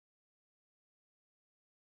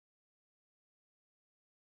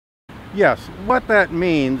Yes, what that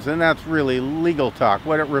means, and that's really legal talk,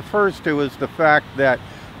 what it refers to is the fact that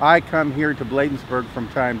I come here to Bladensburg from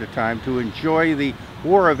time to time to enjoy the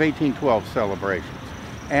War of 1812 celebrations.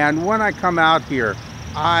 And when I come out here,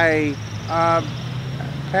 I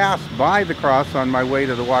pass by the cross on my way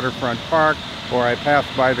to the waterfront park, or I pass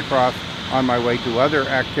by the cross on my way to other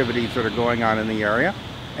activities that are going on in the area.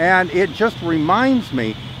 And it just reminds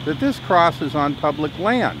me that this cross is on public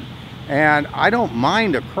land. And I don't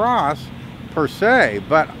mind a cross per se,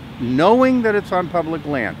 but knowing that it's on public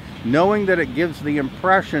land, knowing that it gives the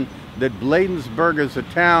impression that Bladensburg is a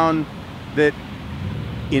town that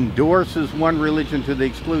endorses one religion to the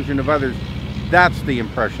exclusion of others, that's the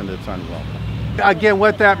impression that's unwelcome. Again,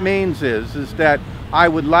 what that means is that I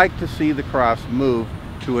would like to see the cross move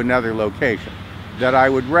to another location, that I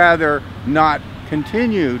would rather not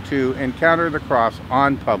continue to encounter the cross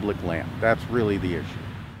on public land. That's really the issue.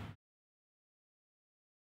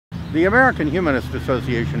 The American Humanist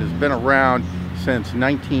Association has been around since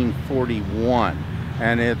 1941,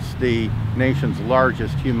 and it's the nation's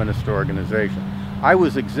largest humanist organization. I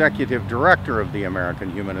was executive director of the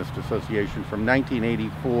American Humanist Association from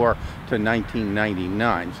 1984 to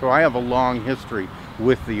 1999, so I have a long history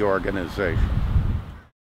with the organization.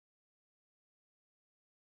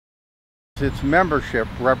 Its membership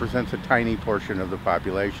represents a tiny portion of the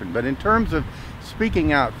population, but in terms of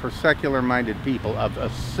speaking out for secular-minded people of a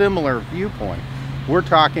similar viewpoint, we're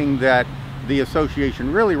talking that the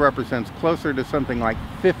association really represents closer to something like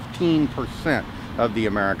 15% of the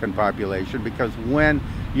American population, because when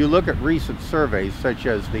you look at recent surveys such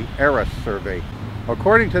as the ERIS survey,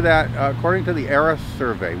 according to the ERIS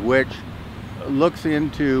survey, which looks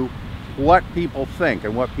into what people think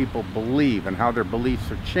and what people believe and how their beliefs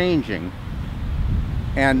are changing,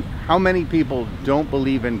 and how many people don't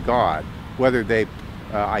believe in God, whether they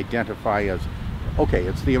identify as, okay,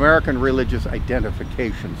 it's the American Religious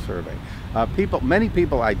Identification Survey. Many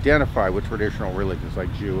people identify with traditional religions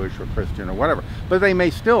like Jewish or Christian or whatever, but they may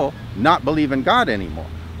still not believe in God anymore,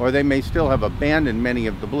 or they may still have abandoned many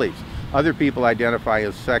of the beliefs. Other people identify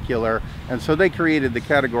as secular, and so they created the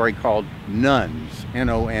category called nones,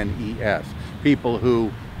 N-O-N-E-S, people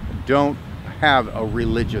who don't have a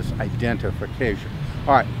religious identification.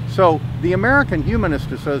 All right, so the American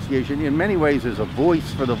Humanist Association in many ways is a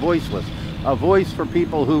voice for the voiceless, a voice for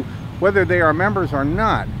people who, whether they are members or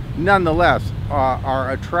not, nonetheless are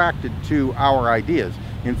attracted to our ideas.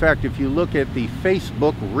 In fact, if you look at the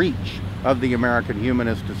Facebook reach of the American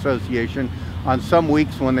Humanist Association, on some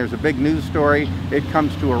weeks when there's a big news story, it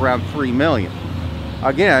comes to around 3 million.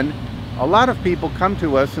 Again, a lot of people come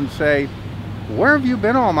to us and say, where have you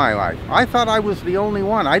been all my life? I thought I was the only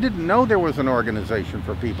one. I didn't know there was an organization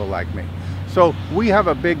for people like me. So we have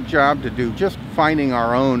a big job to do, just finding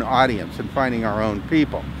our own audience and finding our own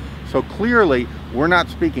people. So clearly, we're not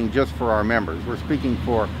speaking just for our members. We're speaking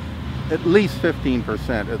for at least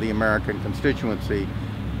 15% of the American constituency.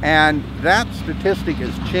 And that statistic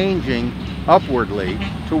is changing upwardly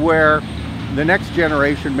to where the next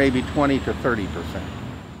generation may be 20 to 30%.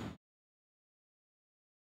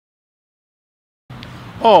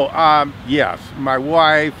 Yes, my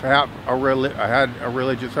wife had a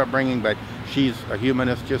religious upbringing, but she's a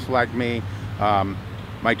humanist just like me.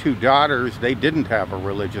 My two daughters, they didn't have a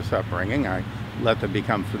religious upbringing. I let them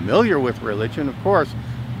become familiar with religion, of course,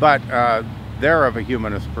 but they're of a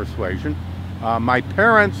humanist persuasion. My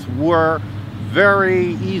parents were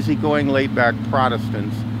very easygoing, laid-back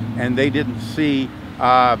Protestants, and they didn't see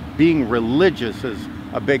being religious as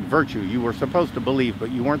a big virtue. You were supposed to believe,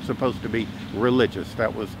 but you weren't supposed to be religious.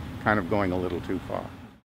 That was kind of going a little too far.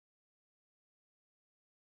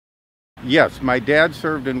 Yes, my dad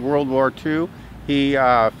served in World War II. He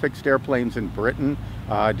fixed airplanes in Britain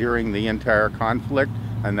during the entire conflict,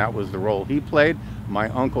 and that was the role he played. My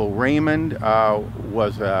uncle Raymond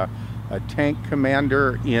was a tank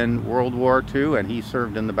commander in World War II, and he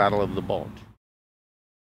served in the Battle of the Bulge.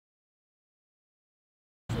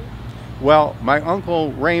 Well, my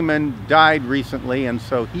uncle Raymond died recently, and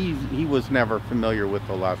so he was never familiar with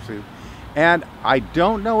the lawsuit. And I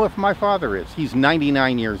don't know if my father is. He's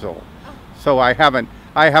 99 years old. So I haven't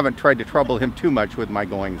tried to trouble him too much with my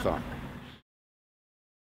goings-on.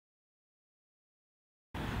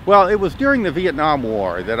 Well, it was during the Vietnam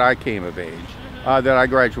War that I came of age, that I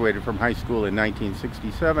graduated from high school in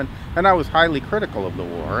 1967, and I was highly critical of the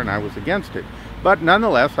war, and I was against it. But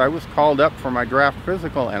nonetheless, I was called up for my draft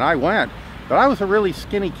physical, and I went. But I was a really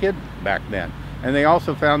skinny kid back then, and they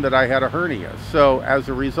also found that I had a hernia. So as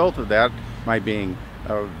a result of that, my being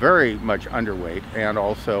very much underweight and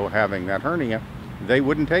also having that hernia, they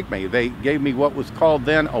wouldn't take me. They gave me what was called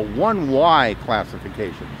then a 1Y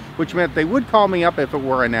classification, which meant they would call me up if it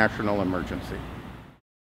were a national emergency.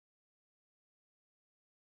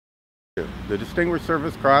 The Distinguished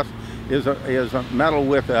Service Cross is a medal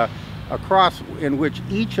with a cross in which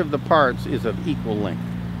each of the parts is of equal length.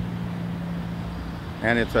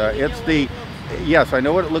 And yes, I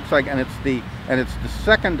know what it looks like, and it's the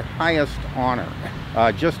second highest honor,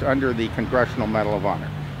 just under the Congressional Medal of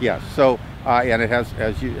Honor. Yes, so and it has,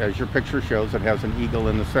 as your picture shows, it has an eagle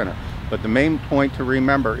in the center. But the main point to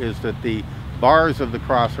remember is that the bars of the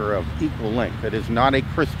cross are of equal length. It is not a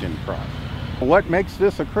Christian cross. What makes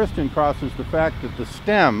this a Christian cross is the fact that the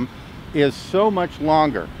stem is so much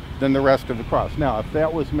longer than the rest of the cross. Now, if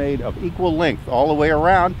that was made of equal length all the way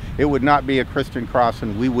around, it would not be a Christian cross,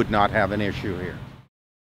 and we would not have an issue here.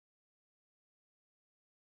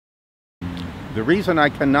 The reason I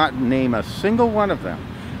cannot name a single one of them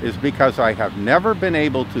is because I have never been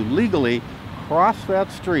able to legally cross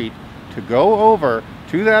that street to go over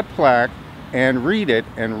to that plaque and read it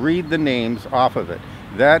and read the names off of it.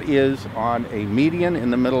 That is on a median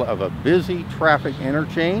in the middle of a busy traffic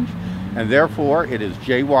interchange, and therefore it is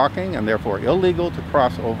jaywalking and therefore illegal to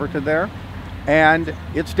cross over to there, and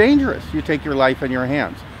it's dangerous. You take your life in your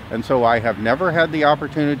hands. And so I have never had the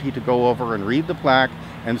opportunity to go over and read the plaque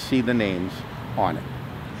and see the names on it.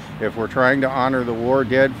 If we're trying to honor the war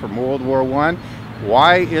dead from World War I,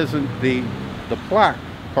 why isn't the plaque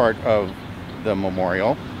part of the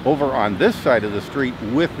memorial over on this side of the street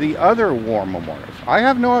with the other war memorials? I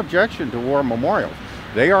have no objection to war memorials.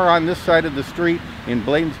 They are on this side of the street in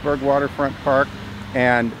Bladensburg Waterfront Park,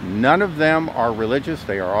 and none of them are religious.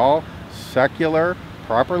 They are all secular,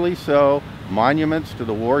 properly so, monuments to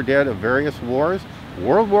the war dead of various wars.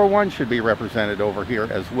 World War I should be represented over here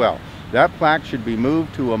as well. That plaque should be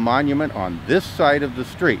moved to a monument on this side of the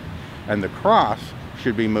street, and the cross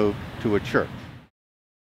should be moved to a church.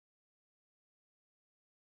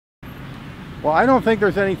 Well, I don't think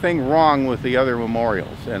there's anything wrong with the other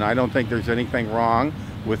memorials, and I don't think there's anything wrong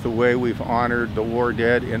with the way we've honored the war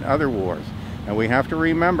dead in other wars. And we have to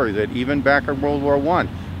remember that even back in World War I,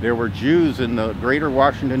 there were Jews in the greater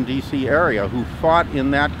Washington, D.C. area who fought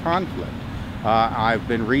in that conflict. I've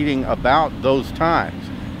been reading about those times,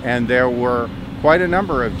 and there were quite a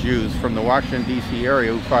number of Jews from the Washington, D.C.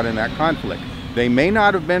 area who fought in that conflict. They may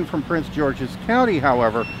not have been from Prince George's County,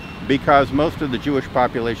 however, because most of the Jewish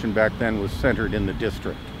population back then was centered in the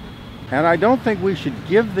district. And I don't think we should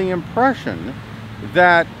give the impression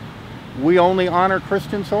that we only honor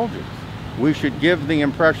Christian soldiers. We should give the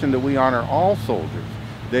impression that we honor all soldiers,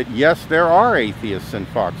 that yes, there are atheists in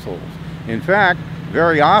foxholes. In fact,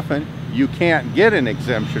 very often you can't get an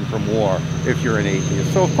exemption from war if you're an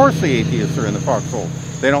atheist. So of course the atheists are in the foxhole.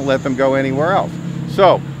 They don't let them go anywhere else.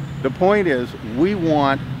 So the point is, we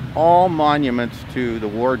want all monuments to the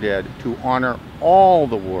war dead to honor all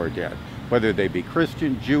the war dead, whether they be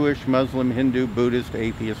Christian, Jewish, Muslim, Hindu, Buddhist,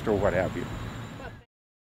 atheist, or what have you.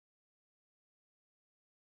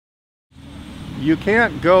 You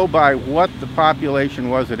can't go by what the population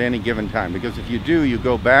was at any given time, because if you do, you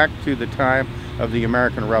go back to the time of the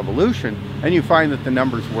American Revolution and you find that the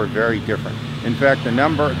numbers were very different. In fact,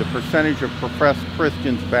 the percentage of professed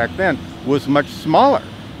Christians back then was much smaller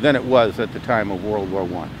than it was at the time of World War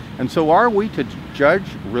I. And so are we to judge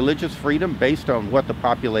religious freedom based on what the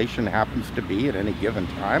population happens to be at any given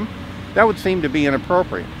time? That would seem to be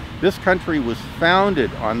inappropriate. This country was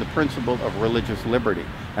founded on the principle of religious liberty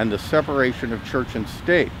and the separation of church and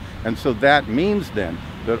state. And so that means then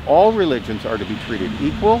that all religions are to be treated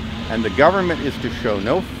equal, and the government is to show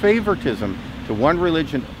no favoritism to one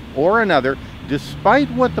religion or another, despite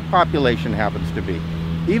what the population happens to be.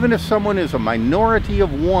 Even if someone is a minority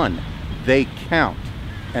of one, they count,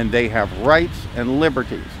 and they have rights and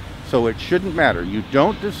liberties. So it shouldn't matter. You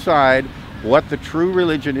don't decide what the true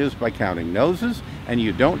religion is by counting noses, and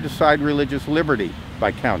you don't decide religious liberty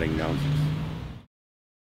by counting noses.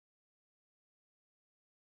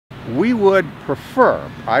 We would prefer,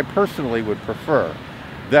 I personally would prefer,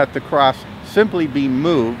 that the cross simply be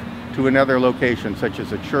moved to another location, such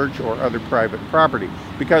as a church or other private property.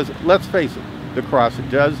 Because, let's face it, the cross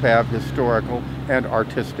does have historical and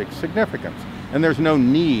artistic significance, and there's no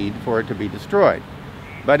need for it to be destroyed.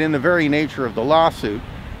 But in the very nature of the lawsuit,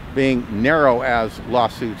 being narrow as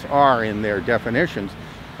lawsuits are in their definitions,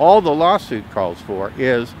 all the lawsuit calls for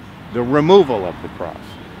is the removal of the cross.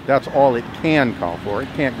 That's all it can call for. It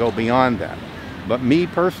can't go beyond that. But me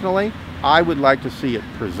personally, I would like to see it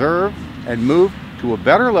preserved and moved to a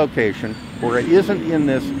better location where it isn't in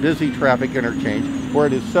this busy traffic interchange, where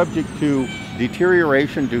it is subject to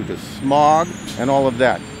deterioration due to smog and all of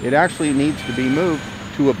that. It actually needs to be moved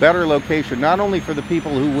to a better location, not only for the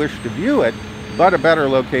people who wish to view it, but a better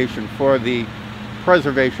location for the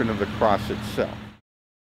preservation of the cross itself.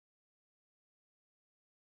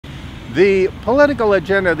 The political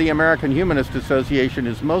agenda of the American Humanist Association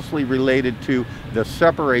is mostly related to the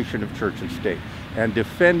separation of church and state and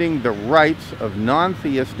defending the rights of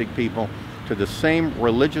non-theistic people to the same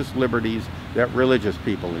religious liberties that religious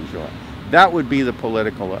people enjoy. That would be the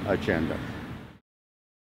political agenda.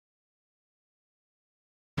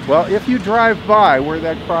 Well, if you drive by where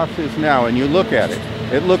that cross is now and you look at it,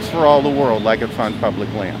 it looks for all the world like it's on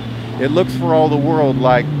public land. It looks for all the world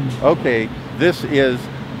like, okay, this is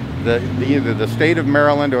either the state of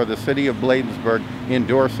Maryland or the city of Bladensburg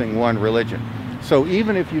endorsing one religion. So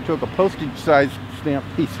even if you took a postage-sized stamp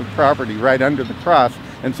piece of property right under the cross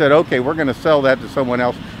and said, okay, we're going to sell that to someone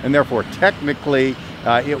else, and therefore technically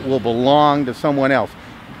it will belong to someone else,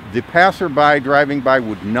 the passerby driving by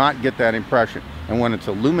would not get that impression. And when it's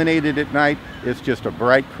illuminated at night, it's just a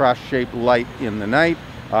bright cross-shaped light in the night.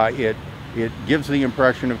 It gives the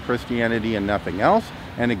impression of Christianity and nothing else,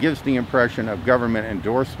 and it gives the impression of government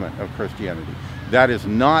endorsement of Christianity. That is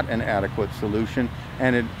not an adequate solution,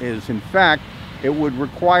 and it is, in fact, it would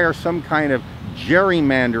require some kind of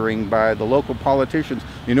gerrymandering by the local politicians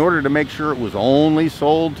in order to make sure it was only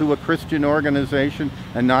sold to a Christian organization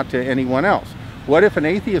and not to anyone else. What if an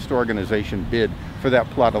atheist organization bid for that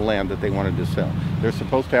plot of land that they wanted to sell? They're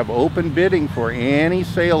supposed to have open bidding for any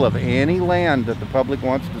sale of any land that the public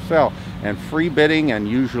wants to sell, and free bidding, and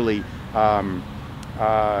usually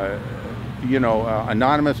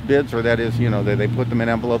anonymous bids, or that is, they put them in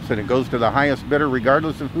envelopes and it goes to the highest bidder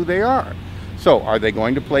regardless of who they are. So are they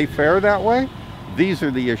going to play fair that way? These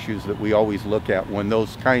are the issues that we always look at when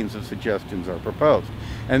those kinds of suggestions are proposed.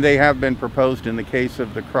 And they have been proposed in the case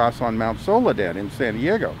of the cross on Mount Soledad in San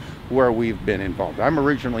Diego, where we've been involved. I'm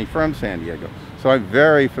originally from San Diego, so I'm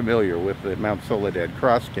very familiar with the Mount Soledad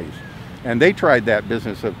cross case. And they tried that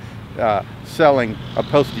business of selling a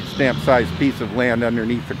postage stamp sized piece of land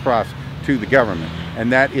underneath the cross to the government.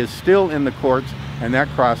 And that is still in the courts, and that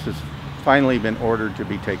cross has finally been ordered to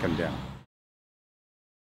be taken down.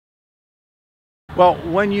 Well,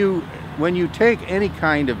 when you take any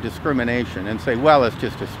kind of discrimination and say, well, it's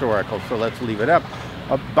just historical, so let's leave it up,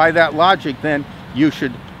 by that logic, then you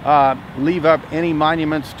should leave up any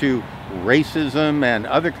monuments to racism and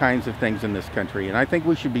other kinds of things in this country. And I think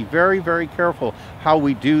we should be very, very careful how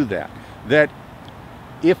we do that. That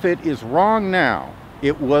if it is wrong now,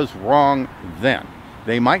 it was wrong then.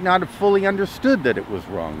 They might not have fully understood that it was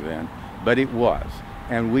wrong then, but it was.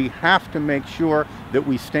 And we have to make sure that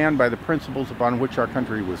we stand by the principles upon which our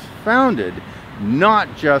country was founded,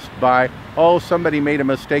 not just by, oh, somebody made a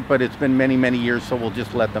mistake, but it's been many, many years, so we'll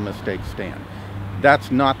just let the mistake stand.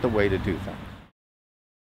 That's not the way to do things.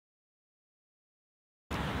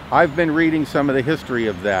 I've been reading some of the history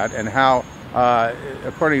of that and how,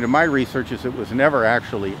 according to my researches, it was never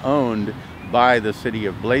actually owned by the city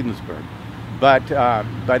of Bladensburg, but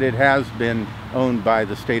it has been owned by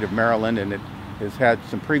the state of Maryland, and it has had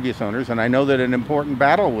some previous owners. And I know that an important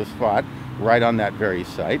battle was fought right on that very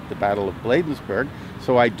site, the Battle of Bladensburg.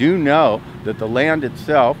 So I do know that the land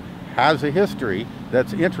itself has a history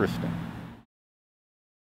that's interesting.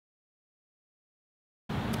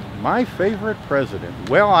 My favorite president,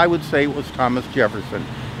 well, I would say it was Thomas Jefferson,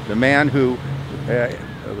 the man who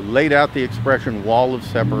laid out the expression wall of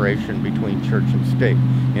separation between church and state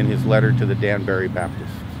in his letter to the Danbury Baptists.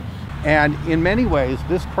 And in many ways,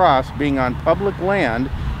 this cross, being on public land,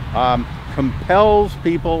 compels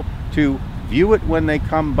people to view it when they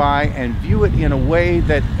come by and view it in a way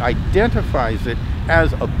that identifies it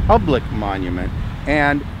as a public monument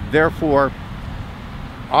and therefore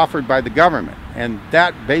offered by the government. And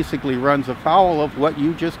that basically runs afoul of what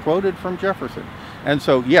you just quoted from Jefferson. And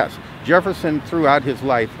so, yes, Jefferson throughout his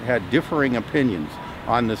life had differing opinions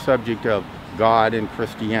on the subject of God and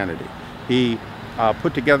Christianity. He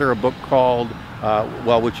put together a book called,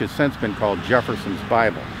 which has since been called Jefferson's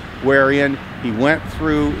Bible, wherein he went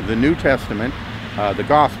through the New Testament, the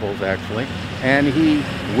Gospels actually, and he,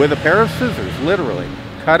 with a pair of scissors, literally,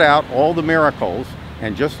 cut out all the miracles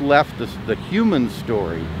and just left the human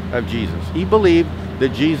story of Jesus. He believed that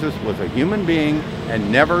Jesus was a human being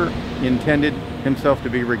and never intended himself to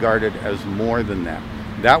be regarded as more than that.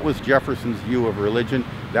 That was Jefferson's view of religion.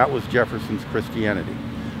 That was Jefferson's Christianity.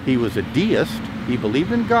 He was a deist. He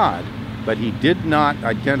believed in God, but he did not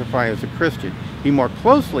identify as a Christian. He more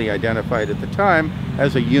closely identified at the time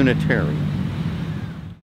as a Unitarian.